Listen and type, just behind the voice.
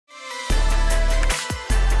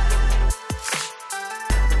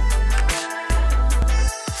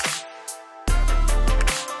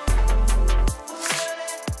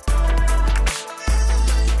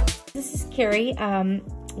Carrie.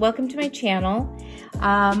 Welcome to my channel.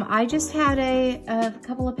 I just had a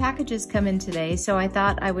couple of packages come in today, so I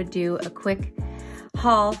thought I would do a quick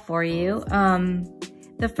haul for you.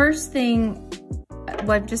 The first thing,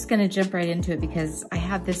 well, I'm just gonna jump right into it because I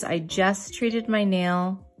have this, I just treated my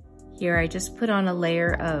nail here. I just put on a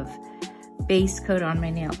layer of base coat on my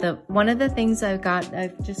nail. One of the things I've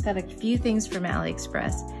just got a few things from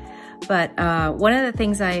AliExpress, but one of the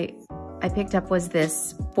things I picked up was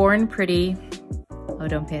this Born Pretty. Oh,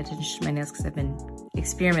 don't pay attention to my nails because I've been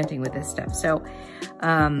experimenting with this stuff. So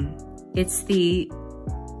it's the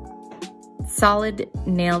Solid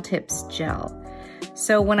Nail Tips Gel.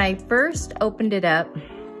 So when I first opened it up,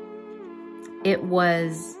 it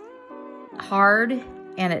was hard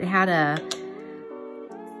and it had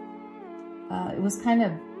it was kind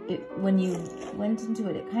of, when you went into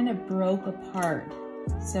it, it kind of broke apart.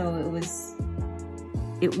 So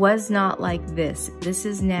it was not like this. This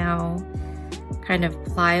is now kind of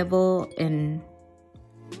pliable and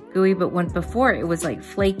gooey, but before it was like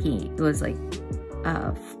flaky. It was like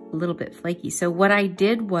a little bit flaky. So what I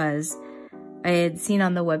did was, I had seen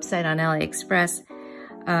on the website on AliExpress,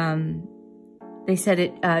 they said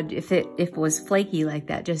if it was flaky like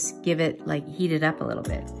that, just give it, like, heat it up a little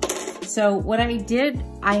bit. So what I did,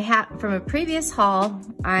 I had from a previous haul,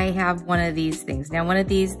 I have one of these things. Now one of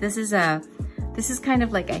these, this is kind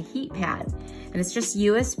of like a heat pad, and it's just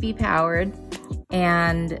USB powered,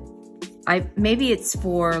 and maybe it's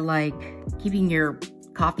for like keeping your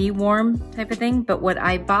coffee warm type of thing, but what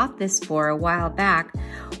I bought this for a while back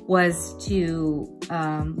was to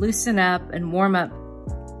loosen up and warm up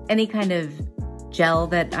any kind of gel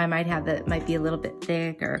that I might have that might be a little bit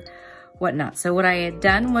thick or whatnot. So what I had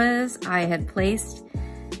done was I had placed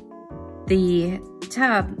the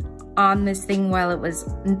tub on this thing while it was,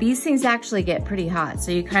 these things actually get pretty hot,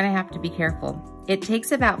 so you kind of have to be careful. It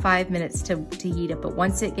takes about 5 minutes to heat up, but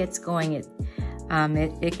once it gets going,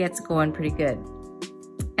 it gets going pretty good.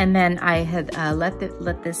 And then I had let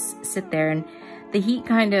this sit there, and the heat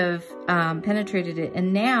kind of penetrated it.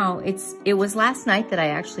 And now it was last night that I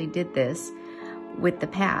actually did this with the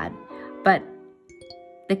pad, but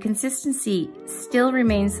the consistency still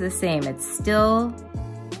remains the same. It's still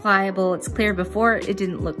pliable, it's clear. Before it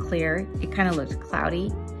didn't look clear, it kind of looked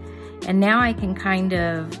cloudy. And now I can kind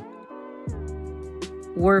of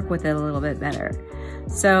work with it a little bit better.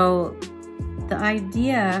 So the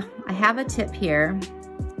idea, I have a tip here.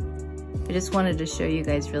 I just wanted to show you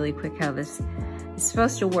guys really quick how this is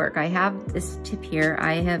supposed to work. I have this tip here.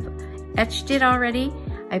 I have etched it already.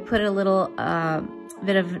 I put a little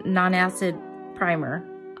bit of non-acid primer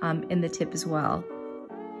in the tip as well.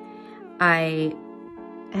 I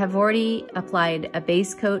have already applied a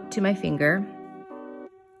base coat to my finger.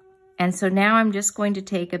 And so now I'm just going to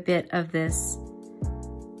take a bit of this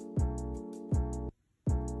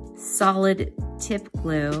solid tip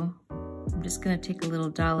glue. I'm just gonna take a little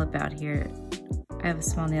dollop out here. I have a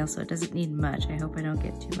small nail, so it doesn't need much. I hope I don't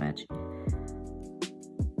get too much.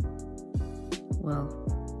 Well,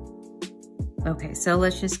 okay, so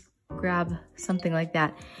let's just grab something like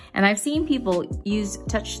that. And I've seen people with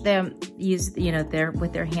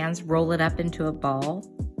their hands, roll it up into a ball.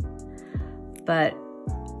 But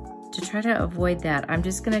to try to avoid that, I'm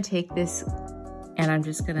just gonna take this and I'm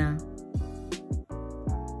just gonna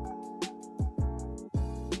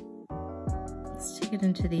stick it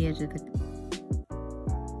into the edge of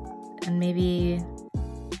and maybe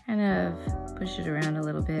kind of push it around a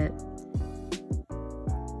little bit.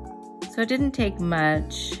 So it didn't take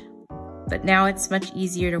much, but now it's much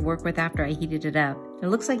easier to work with after I heated it up. It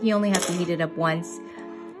looks like you only have to heat it up once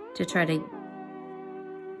to try to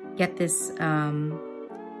get this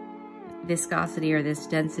viscosity or this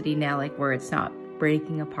density now, like where it's not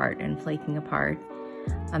breaking apart and flaking apart.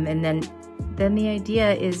 And then the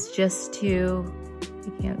idea is just to,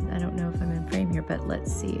 I don't know if I'm in frame here, but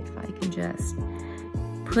let's see if I can just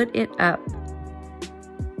put it up.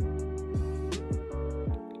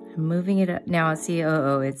 I'm moving it up. Now see,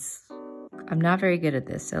 I'm not very good at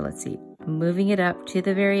this, so let's see. I'm moving it up to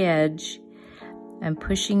the very edge. I'm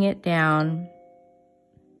pushing it down.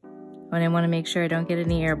 And I want to make sure I don't get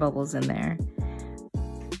any air bubbles in there.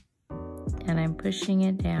 And I'm pushing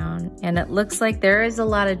it down. And it looks like there is a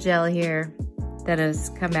lot of gel here that has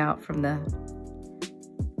come out from the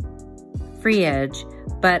free edge,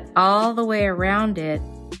 but all the way around it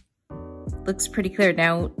looks pretty clear.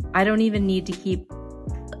 Now, I don't even need to keep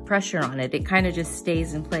pressure on it. It kind of just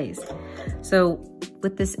stays in place. So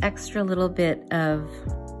with this extra little bit of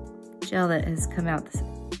gel that has come out this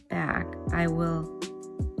back, I will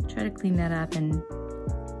try to clean that up and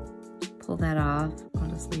pull that off. I'll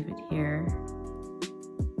just leave it here.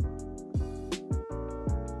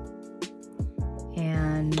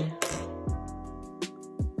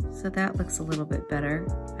 So that looks a little bit better.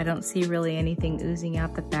 I don't see really anything oozing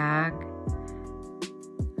out the back.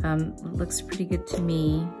 It looks pretty good to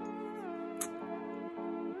me.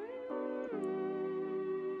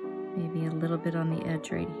 Maybe a little bit on the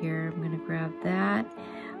edge right here. I'm gonna grab that.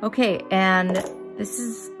 Okay, and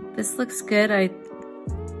this looks good. I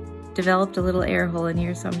developed a little air hole in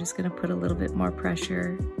here, so I'm just gonna put a little bit more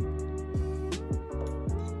pressure.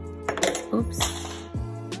 Oops.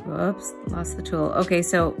 Whoops, lost the tool. Okay,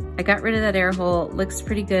 so I got rid of that air hole. Looks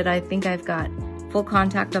pretty good. I think I've got full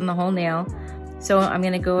contact on the whole nail. So I'm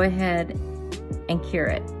gonna go ahead and cure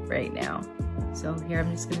it right now. So here,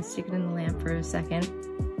 I'm just gonna stick it in the lamp for a second.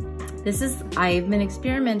 I've been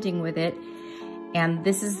experimenting with it, and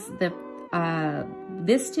this is the,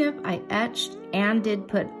 this tip I etched and did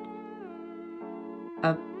put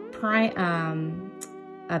a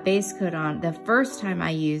base coat on. The first time I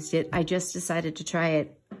used it, I just decided to try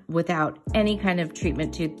it without any kind of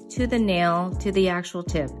treatment to the nail, to the actual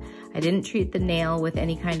tip. I didn't treat the nail with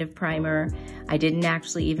any kind of primer. I didn't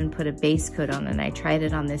actually even put a base coat on, and I tried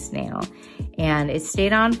it on this nail. And it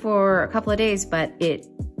stayed on for a couple of days, but it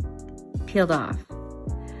peeled off.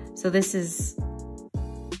 So this is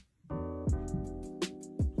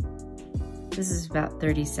about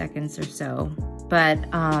 30 seconds or so. But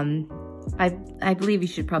I believe you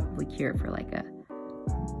should probably cure it for like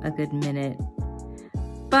a good minute.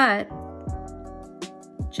 But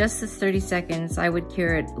just this 30 seconds, I would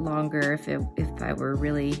cure it longer if I were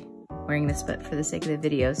really wearing this, but for the sake of the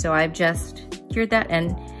video. So I've just cured that,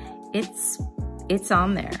 and it's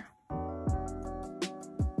on there.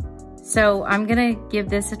 So I'm gonna give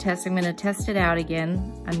this a test. I'm gonna test it out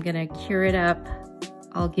again. I'm gonna cure it up.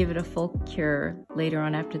 I'll give it a full cure later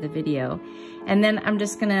on after the video. And then I'm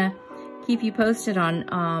just gonna keep you posted on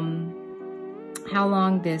how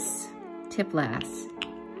long this tip lasts.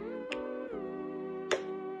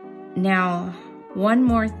 Now, one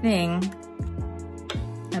more thing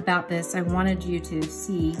about this I wanted you to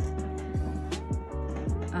see.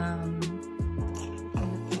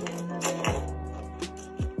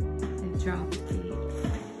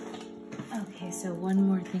 Okay, so one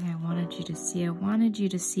more thing I wanted you to see. I wanted you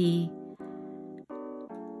to see,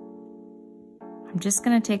 I'm just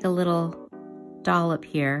gonna take a little dollop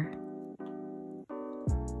here.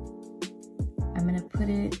 I'm gonna put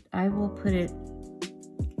it, I will put it,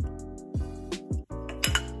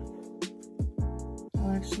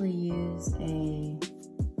 I'll actually use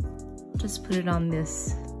just put it on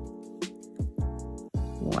this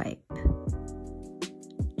wipe,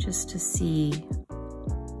 just to see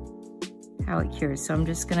how it cures. So I'm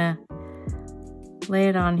just gonna lay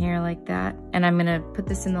it on here like that, and I'm gonna put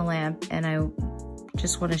this in the lamp, and I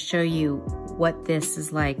just wanna show you what this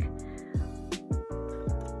is like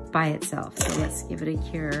by itself. So let's give it a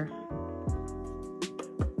cure,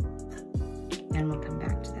 and we'll come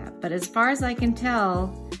back to that. But as far as I can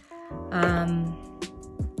tell,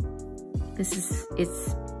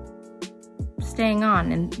 it's staying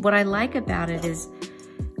on. And what I like about it is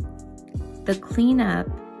the cleanup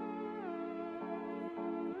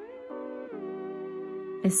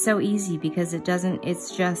is so easy, because it's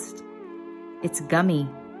gummy.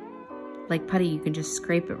 Like putty, you can just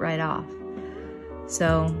scrape it right off.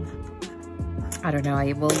 So, I don't know,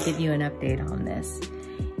 I will give you an update on this.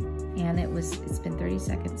 And it's been 30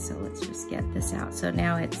 seconds, so let's just get this out. So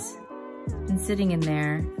now it's been sitting in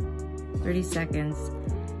there 30 seconds.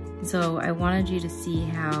 So I wanted you to see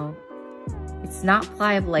how it's not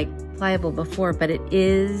pliable like pliable before, but it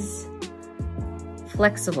is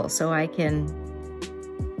flexible. So I can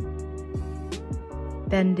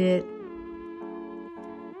bend it.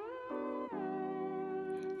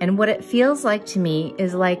 And what it feels like to me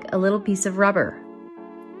is like a little piece of rubber.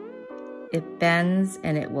 It bends,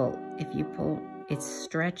 and it will, if you pull, it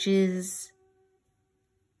stretches.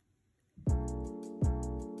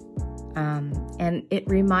 And it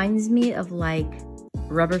reminds me of like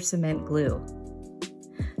rubber cement glue.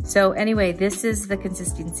 So anyway, this is the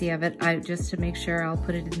consistency of it. Just to make sure, I'll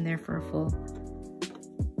put it in there for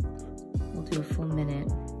we'll do a full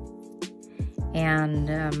minute. And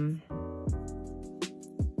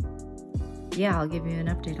yeah, I'll give you an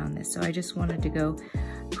update on this. So I just wanted to go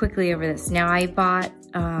quickly over this. Now I've got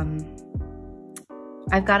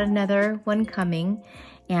another one coming,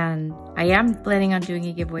 and I am planning on doing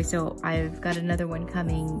a giveaway. So I've got another one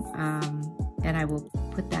coming, and I will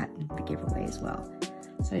put that in the giveaway as well.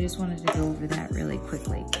 So I just wanted to go over that really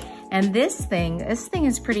quickly. And this thing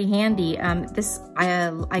is pretty handy.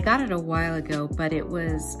 I got it a while ago, but I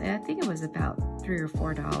think it was about $3 or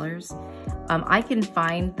 $4. I can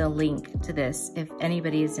find the link to this if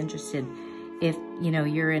anybody is interested if you know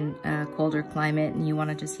you're in a colder climate and you want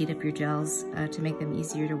to just heat up your gels to make them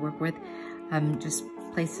easier to work with, just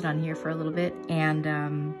place it on here for a little bit, and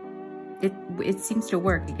it seems to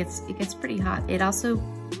work. It gets pretty hot. It also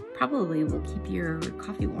probably will keep your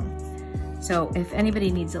coffee warm. So if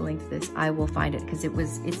anybody needs a link to this, I will find it, because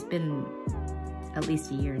it's been at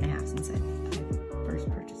least 1.5 years since I first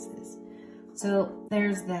purchased this. So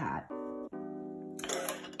there's that.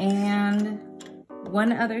 And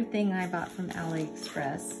one other thing I bought from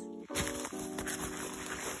AliExpress.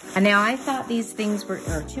 And now I thought these things were,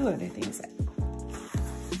 or two other things.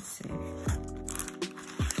 Let's see.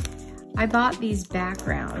 I bought these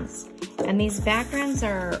backgrounds, and these backgrounds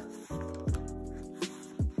are,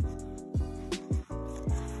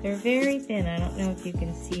 they're very thin. I don't know if you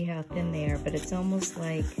can see how thin they are, but it's almost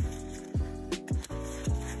like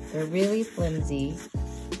they're really flimsy.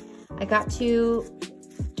 I got 2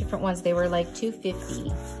 different ones. They were like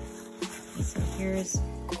 $2.50. So here's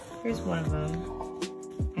one of them.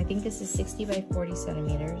 I think this is 60 by 40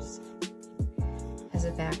 centimeters as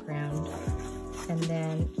a background. And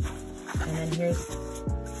then here's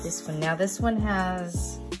this one. Now this one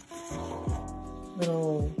has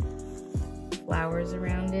little flowers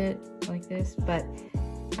around it like this, but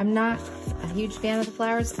I'm not a huge fan of the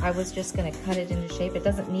flowers. I was just gonna cut it into shape. It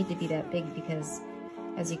doesn't need to be that big, because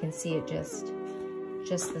as you can see, it just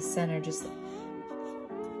the center just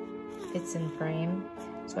fits in frame.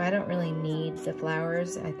 So I don't really need the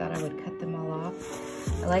flowers. I thought I would cut them all off.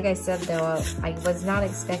 Like I said though, I was not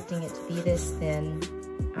expecting it to be this thin.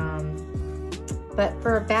 But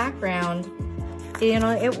for a background, you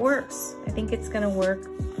know, it works. I think it's gonna work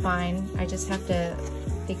fine. I just have to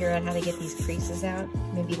figure out how to get these creases out.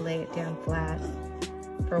 Maybe lay it down flat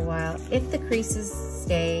for a while. If the creases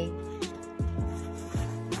stay,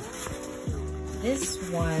 this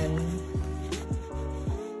one,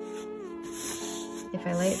 if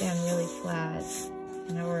I lay it down really flat,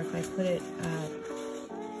 or if I put it up,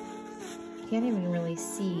 you can't even really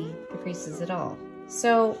see the creases at all.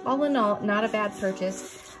 So all in all, not a bad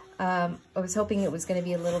purchase. I was hoping it was going to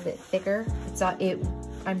be a little bit thicker.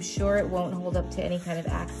 I'm sure it won't hold up to any kind of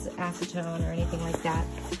acetone or anything like that.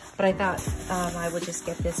 But I thought I would just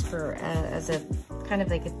get this for as a kind of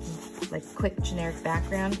like a quick generic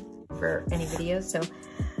background for any videos. So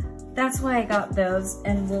that's why I got those,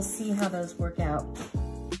 and we'll see how those work out.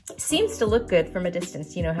 Seems to look good from a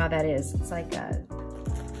distance. You know how that is. It's like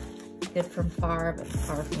good from far, but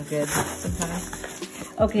far from good sometimes.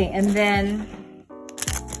 Okay, and then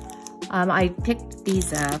I picked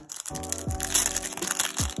these up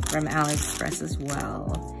from AliExpress as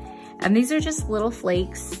well. And these are just little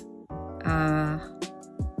flakes.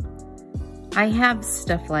 I have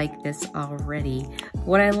stuff like this already.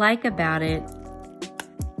 What I like about it,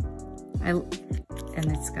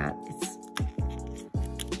 it's got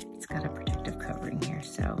a protective covering here.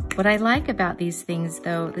 So what I like about these things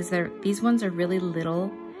though is these ones are really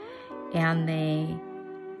little, and they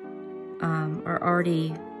are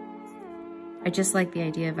already, I just like the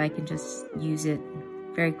idea of I can just use it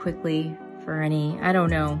very quickly for any, I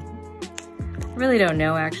don't know. I really don't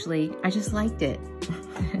know actually. I just liked it.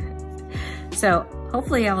 So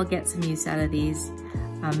hopefully I'll get some use out of these.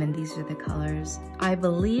 And these are the colors. I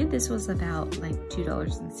believe this was about like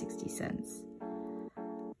 $2.60.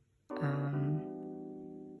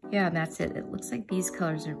 Yeah, and that's it. It looks like these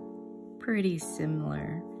colors are pretty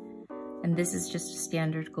similar. And this is just a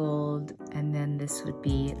standard gold, and then this would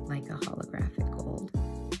be like a holographic gold.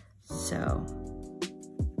 So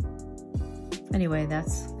anyway,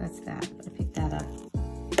 that's that. I picked that up.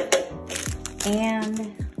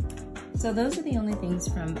 And so those are the only things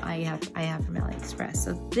from I have from AliExpress.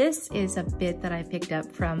 So this is a bit that I picked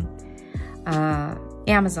up from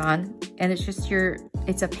Amazon, and it's just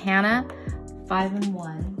it's a Pana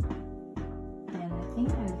 5-in-1. And I think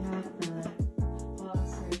I have the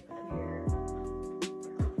box right here.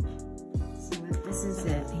 So this is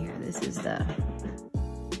it here. This is the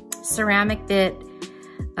ceramic bit,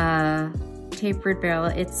 tapered barrel.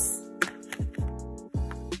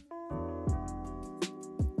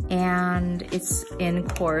 And it's in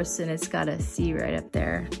coarse, and it's got a C right up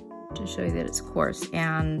there to show you that it's coarse.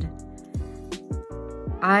 And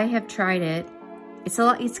I have tried it.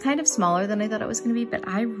 It's kind of smaller than I thought it was gonna be, but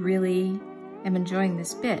I really am enjoying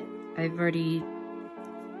this bit. I've already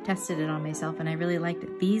tested it on myself, and I really liked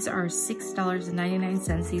it. These are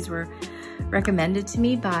 $6.99. These were recommended to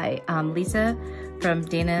me by Lisa from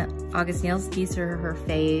Dana August Nails. These are her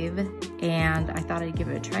fave, and I thought I'd give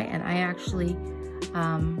it a try, and I actually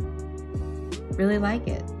really like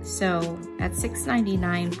it. So at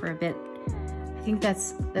 $6.99 for a bit, I think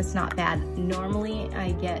that's not bad. Normally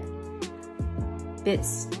I get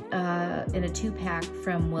bits in a 2-pack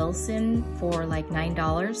from Wilson for like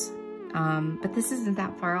 $9. But this isn't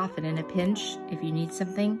that far off, and in a pinch, if you need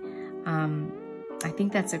something, I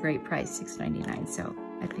think that's a great price, $6.99, so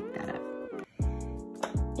I picked that up.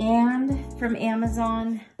 And from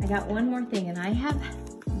Amazon, I got one more thing, and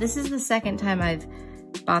this is the second time I've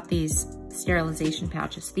bought these sterilization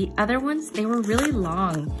pouches. The other ones, they were really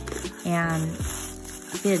long and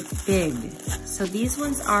big. So these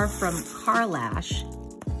ones are from Carlash,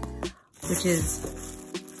 which is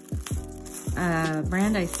a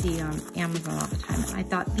brand I see on Amazon all the time. I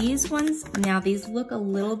thought these ones, now these look a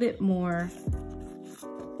little bit more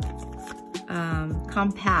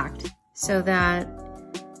compact, so that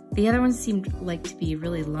the other ones seemed like to be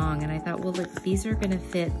really long, and I thought, well, look, these are gonna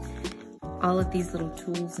fit all of these little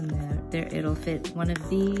tools in there. It'll fit one of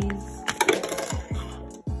these,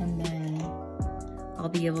 and then I'll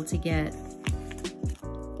be able to get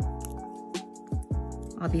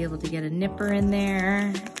a nipper in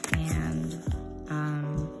there, and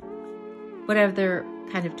whatever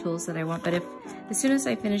kind of tools that I want. But as soon as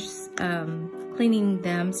I finish cleaning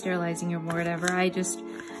them, sterilizing them or whatever, I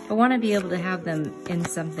want to be able to have them in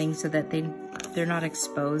something so that they're not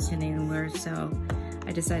exposed anywhere. So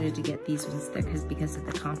I decided to get these ones there because of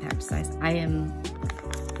the compact size. I am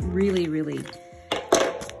really,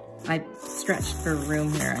 I stretched for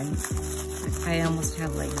room here. I almost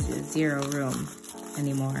have like 0 room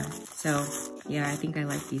anymore. So yeah, I think I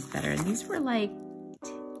like these better. And these were like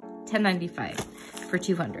 $10.95 for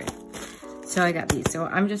 200. So I got these. So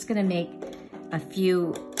I'm just gonna make a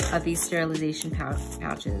few of these sterilization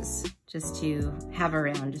pouches just to have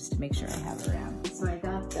around, just to make sure I have around. So I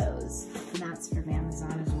got those, and that's from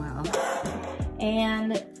Amazon as well.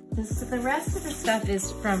 And the rest of the stuff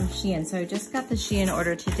is from Shein. So I just got the Shein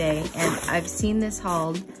order today, and I've seen this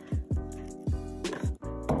hauled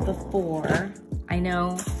before. I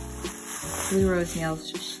know Blue Rose Nails,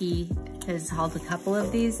 she has hauled a couple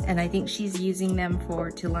of these, and I think she's using them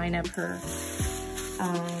to line up her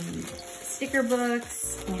sticker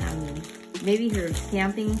books and maybe her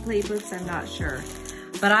stamping plate books, I'm not sure.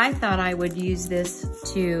 But I thought I would use this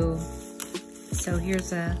so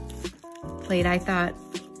here's a plate. I thought,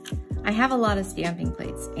 I have a lot of stamping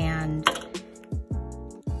plates, and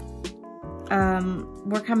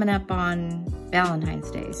we're coming up on Valentine's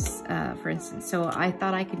Day, for instance. So I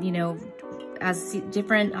thought I could, as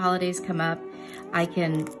different holidays come up, I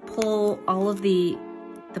can pull all of the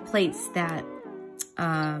plates that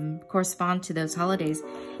correspond to those holidays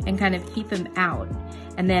and kind of keep them out.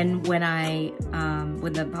 And then when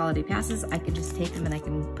the holiday passes, I can just take them and I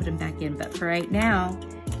can put them back in. But for right now,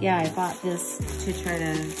 yeah, I bought this to try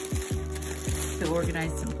to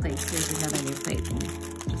organize some plates. Here's another new plate. And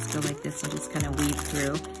just go like this and just kind of weave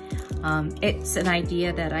through. It's an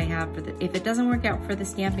idea that I have if it doesn't work out for the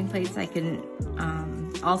stamping plates, I can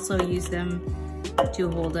also use them to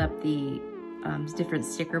hold up the different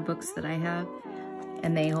sticker books that I have.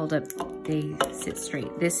 And they hold up, they sit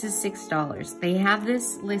straight. This is $6. They have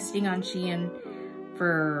this listing on Shein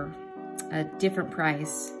for a different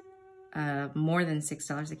price, more than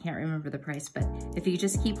 $6. I can't remember the price, but if you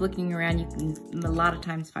just keep looking around, you can a lot of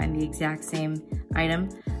times find the exact same item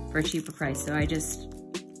for a cheaper price. So I just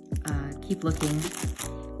keep looking,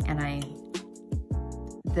 and I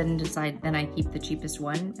then decide, then I keep the cheapest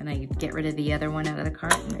one and I get rid of the other one out of the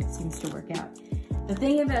cart, and it seems to work out. The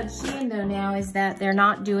thing about Shein though now is that they're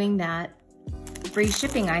not doing that free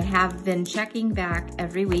shipping. I have been checking back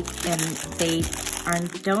every week, and they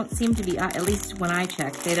don't seem to be, at least when I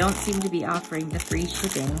check, they don't seem to be offering the free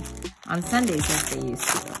shipping on Sundays as they used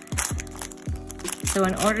to. So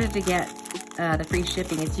in order to get the free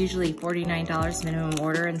shipping, it's usually $49 minimum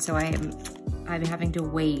order, and so I'm having to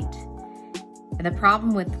wait. And the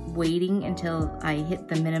problem with waiting until I hit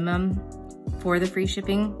the minimum for the free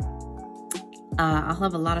shipping, I'll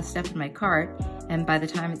have a lot of stuff in my cart, and by the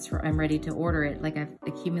time I'm ready to order it, like I've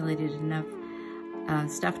accumulated enough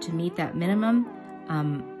stuff to meet that minimum,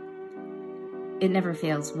 it never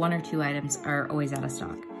fails. 1 or 2 items are always out of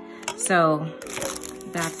stock. So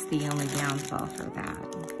that's the only downfall for that.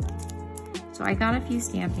 So I got a few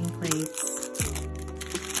stamping plates.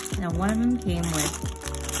 Now one of them came with,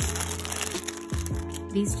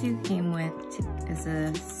 these 2 came with as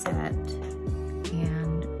a set,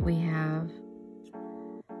 and we have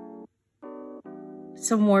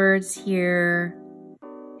some words here: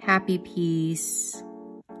 happy, peace,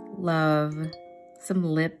 love, some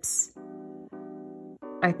lips.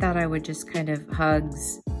 I thought I would just kind of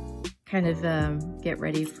hugs, kind of get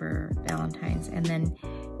ready for Valentine's. And then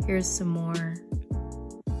here's some more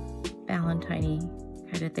Valentine-y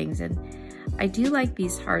kind of things. And I do like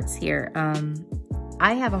these hearts here.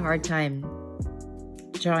 I have a hard time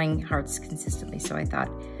drawing hearts consistently, so I thought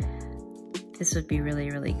this would be really,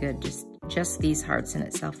 really good. Just these hearts in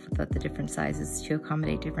itself without the different sizes to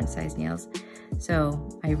accommodate different size nails.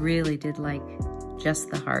 So I really did like just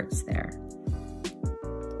the hearts there.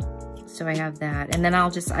 So I have that, and then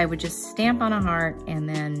I would just stamp on a heart, and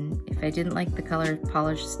then if I didn't like the color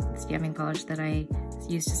polish, stamping polish that I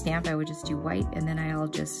used to stamp, I would just do white, and then I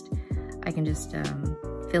can just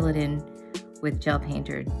fill it in with gel paint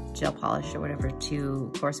or gel polish or whatever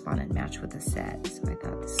to correspond and match with the set. So I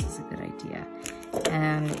thought this was a good idea.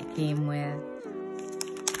 And it came with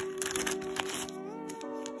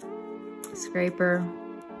a scraper,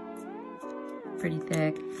 pretty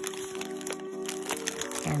thick,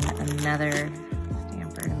 and another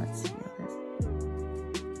stamper. Let's feel this.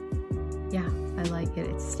 Yeah, I like it.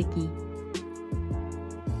 It's sticky.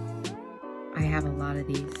 I have a lot of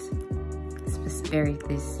these.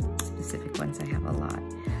 These specific ones I have a lot,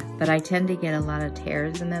 but I tend to get a lot of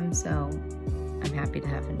tears in them, so I'm happy to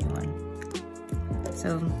have a new one.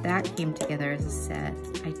 So that came together as a set.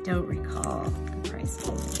 I don't recall the price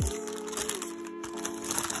of this.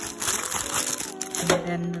 And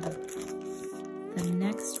then the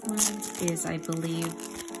next one is, I believe,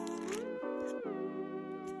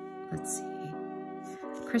 let's see,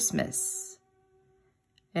 Christmas.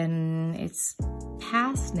 And it's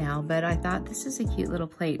past now, but I thought this is a cute little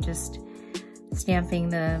plate, just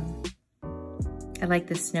stamping I like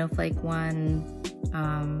the snowflake one,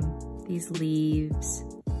 these leaves,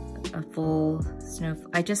 a full snow.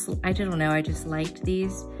 I don't know, I just liked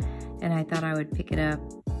these, and I thought I would pick it up.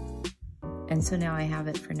 And so now I have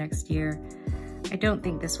it for next year. I don't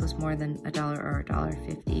think this was more than $1 or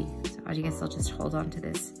 $1.50, so I guess I'll just hold on to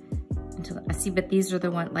this until I see. But these are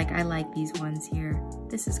the ones, like, I like these ones here.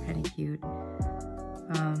 This is kind of cute.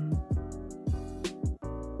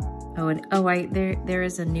 There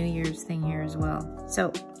is a New Year's thing here as well.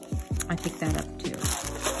 So I picked that up too.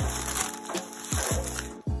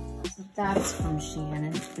 So that's from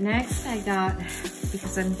Shein. Next I got,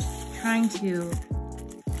 because I'm trying to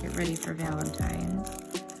get ready for Valentine's,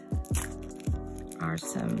 are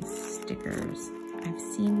some stickers. I've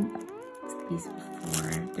seen these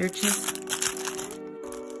before. They're just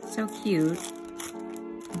so cute.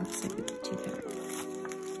 It looks like it's a 2-pack.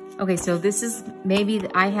 Okay, so this is, maybe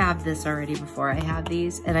I have this already before. I have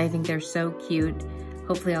these, and I think they're so cute.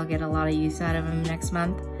 Hopefully I'll get a lot of use out of them next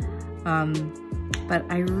month. But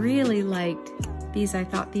I really liked these. I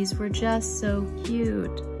thought these were just so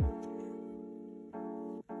cute.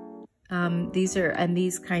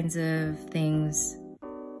 These kinds of things,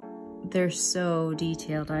 they're so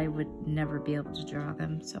detailed. I would never be able to draw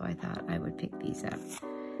them, so I thought I would pick these up.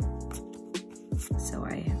 So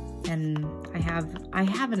I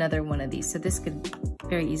have another one of these, so this could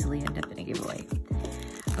very easily end up in a giveaway.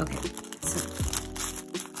 Okay, so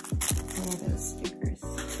all those stickers.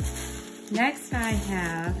 Next I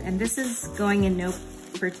have, and this is going in no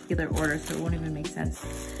particular order, so it won't even make sense,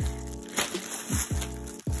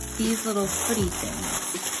 these little footy things.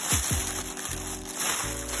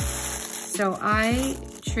 So I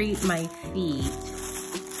treat my feet.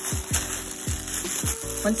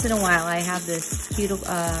 Once in a while, I have this cute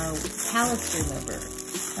callus remover.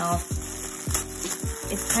 Now,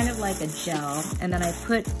 it's kind of like a gel, and then I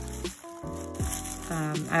put,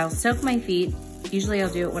 I'll soak my feet. Usually I'll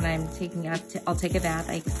do it when I'm I'll take a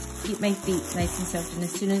bath. I keep my feet nice and soaked, and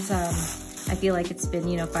as soon as I feel like it's been,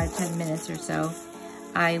 5-10 minutes or so,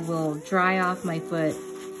 I will dry off my foot.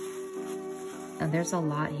 And there's a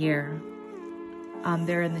lot here.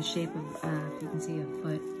 They're in the shape of, if you can see, a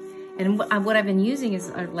foot. And what I've been using is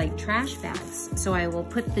like trash bags. So I will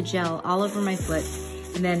put the gel all over my foot,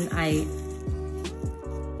 and then I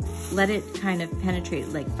let it kind of penetrate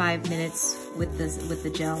like 5 minutes with the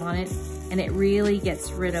gel on it, and it really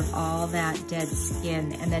gets rid of all that dead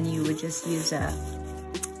skin. And then you would just use a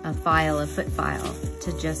foot file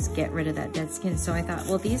to just get rid of that dead skin. So I thought,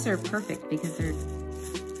 well, these are perfect because they're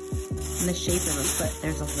in the shape of a foot.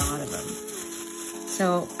 There's a lot of them.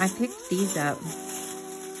 So I picked these up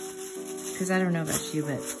because I don't know about you,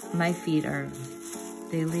 but my feet are,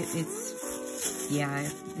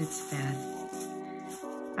 it's bad.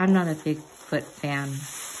 I'm not a big foot fan.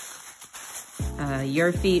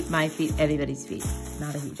 Your feet, my feet, everybody's feet.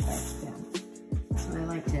 Not a huge fan. So I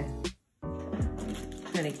like to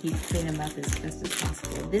try to clean them up as best as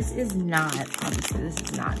possible. This is not, obviously this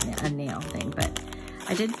is not a nail thing, but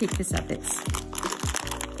I did pick this up. It's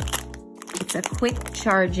a quick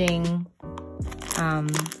charging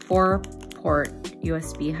 4-port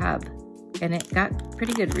USB hub, and it got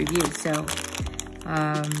pretty good reviews. So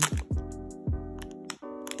I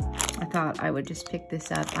thought I would just pick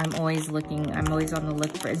this up. I'm always looking, I'm always on the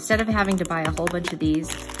look for, instead of having to buy a whole bunch of these,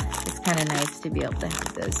 it's kind of nice to be able to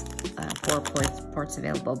have those 4 ports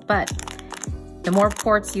available. But the more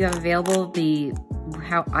ports you have available,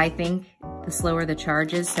 how I think, the slower the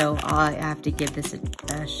charge is. So I have to give this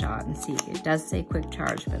a shot and see. It does say quick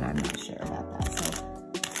charge, but I'm not sure about that. So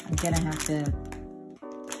I'm gonna have to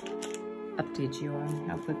update you on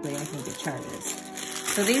how quickly I think it charges.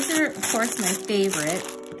 So these are, of course, my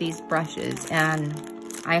favorite, these brushes. And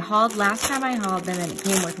I hauled, last time I hauled them, and it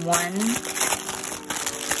came with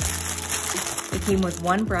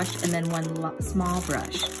one brush and then one small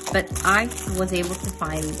brush. But I was able to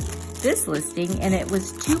find this listing, and it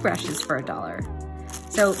was 2 brushes for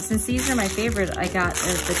 $1. So since these are my favorite, I got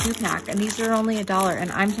the 2-pack, and these are only $1.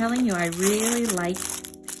 And I'm telling you, I just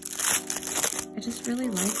really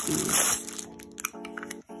like these.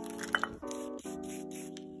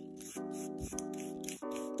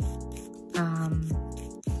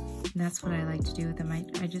 That's what I like to do with them. I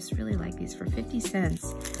just really like these. For 50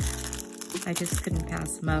 cents, I just couldn't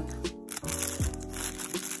pass them up.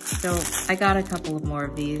 So I got a couple of more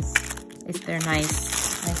of these. They're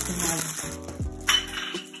nice to have.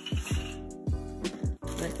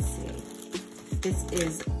 Let's see. This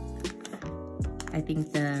is, I think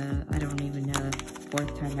I don't even know the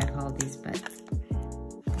 4th time I've hauled these, but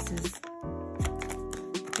this is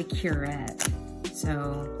the Curette.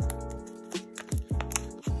 So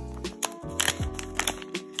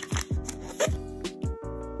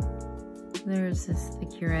there's the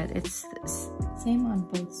Curette. It's the same on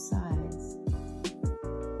both sides.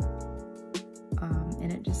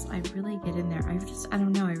 And it just, I really get in there. I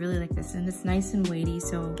don't know, I really like this. And it's nice and weighty,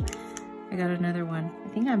 so I got another one. I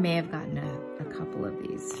think I may have gotten a couple of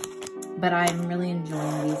these. But I'm really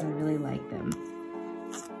enjoying these. I really like them.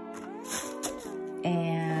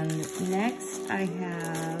 And next I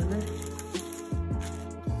have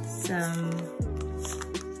some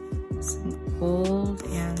gold,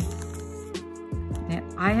 and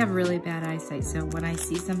I have really bad eyesight, so when I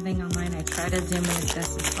see something online, I try to zoom in as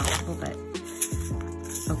best as possible, but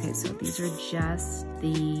okay, so these are just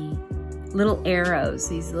the little arrows,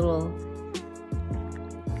 these little,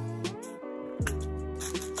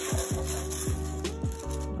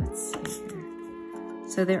 let's see here.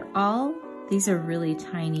 So these are really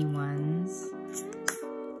tiny ones.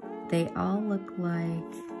 They all look like,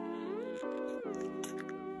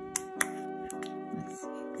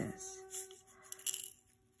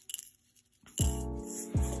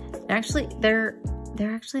 actually, they're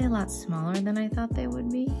actually a lot smaller than I thought they would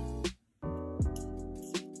be.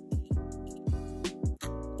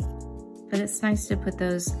 But it's nice to put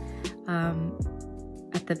those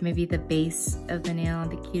at maybe the base of the nail, on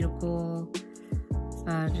the cuticle,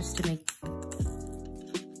 just to make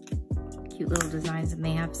cute little designs. And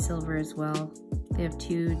they have silver as well. They have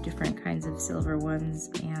 2 different kinds of silver ones,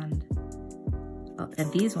 and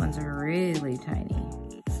these ones are really tiny.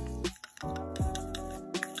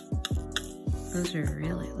 Those are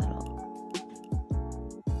really little.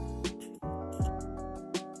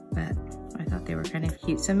 But I thought they were kind of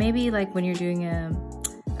cute. So maybe like when you're doing a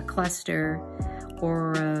cluster,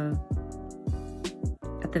 or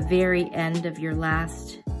at the very end of your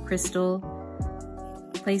last crystal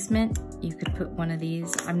placement, you could put one of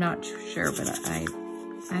these. I'm not sure, but I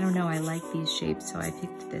don't know. I like these shapes, so I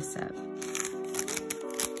picked this up.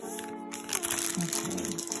 Okay.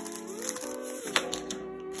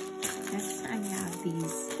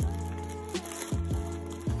 These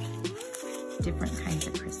different kinds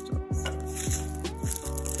of crystals.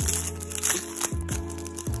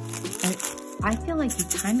 I feel like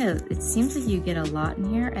it seems like you get a lot in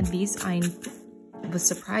here, and these, I was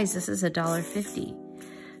surprised, this is $1.50.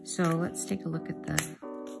 So let's take a look at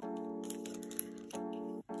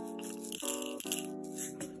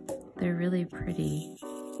they're really pretty.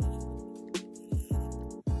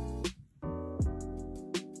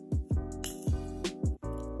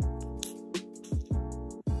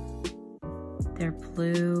 They're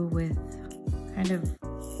blue with kind of,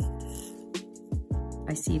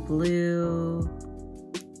 I see blue.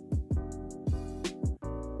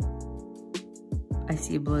 I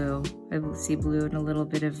see blue and a little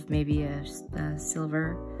bit of maybe a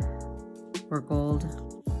silver or gold.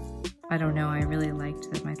 I don't know, I really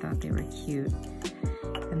liked them. I thought they were cute.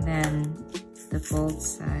 And then the gold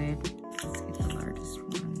side, let's get the largest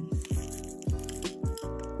ones.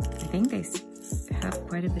 I think they have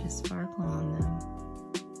quite a bit of sparkle on them.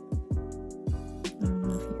 I don't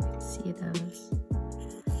know if you can see those.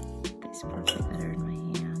 They sparkle better in my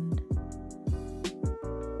hand.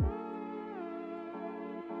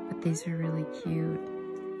 But these are really cute.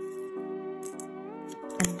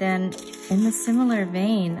 And then in the similar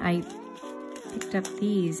vein, I picked up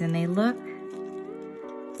these and they look,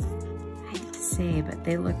 I hate to say, but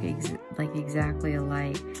they look like exactly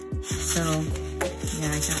alike. So yeah,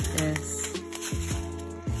 I got this.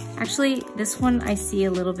 Actually, this one I see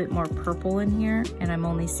a little bit more purple in here, and I'm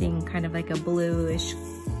only seeing kind of like a bluish,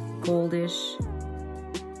 goldish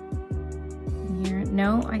in here.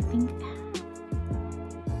 No, I think,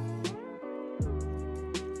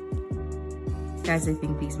 guys, I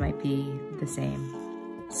think these might be the same.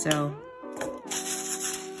 So,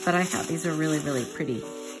 but I thought these were really, really pretty.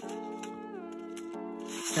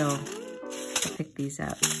 So I'll pick these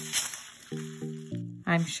up.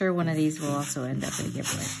 I'm sure one of these will also end up in a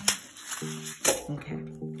giveaway. Okay.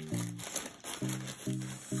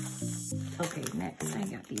 Okay, next I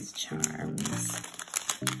got these charms.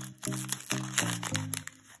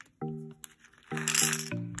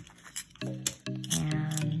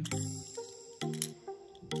 And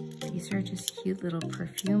these are just cute little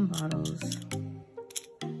perfume bottles.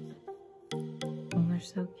 Oh, they're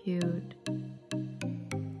so cute.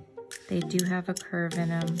 They do have a curve in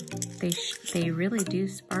them. They really do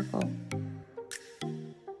sparkle.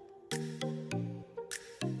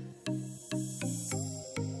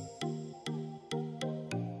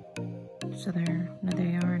 So they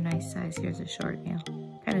are a nice size. Here's a short nail.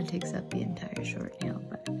 Kind of takes up the entire short nail,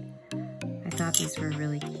 but I thought these were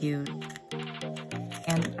really cute.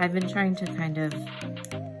 And I've been trying to kind of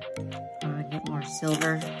get more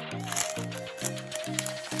silver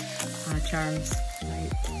charms.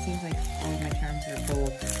 It seems like all of my charms are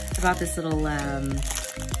gold. I bought this little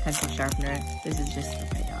pencil sharpener. This is just for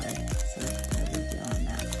my daughter, so no big deal on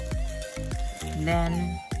that. And then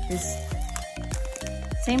this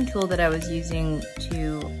same tool that I was using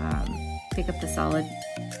to pick up the solid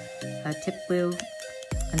tip glue,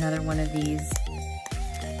 another one of these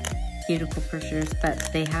cuticle pushers, but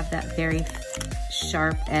they have that very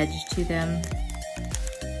sharp edge to them.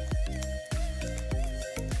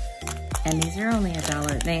 And these are only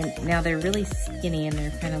 $1. Now they're really skinny and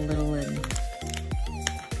they're kind of little, and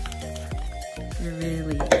they're really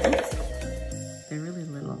little,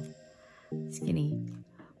 skinny.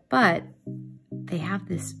 But they have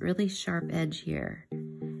this really sharp edge here.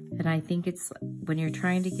 And I think it's when you're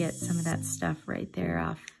trying to get some of that stuff right there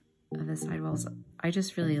off of the sidewalls, I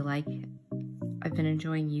just really like it. I've been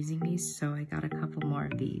enjoying using these, so I got a couple more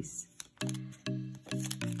of these.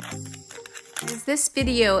 This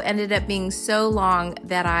video ended up being so long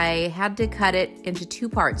that I had to cut it into 2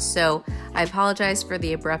 parts, so I apologize for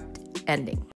the abrupt ending.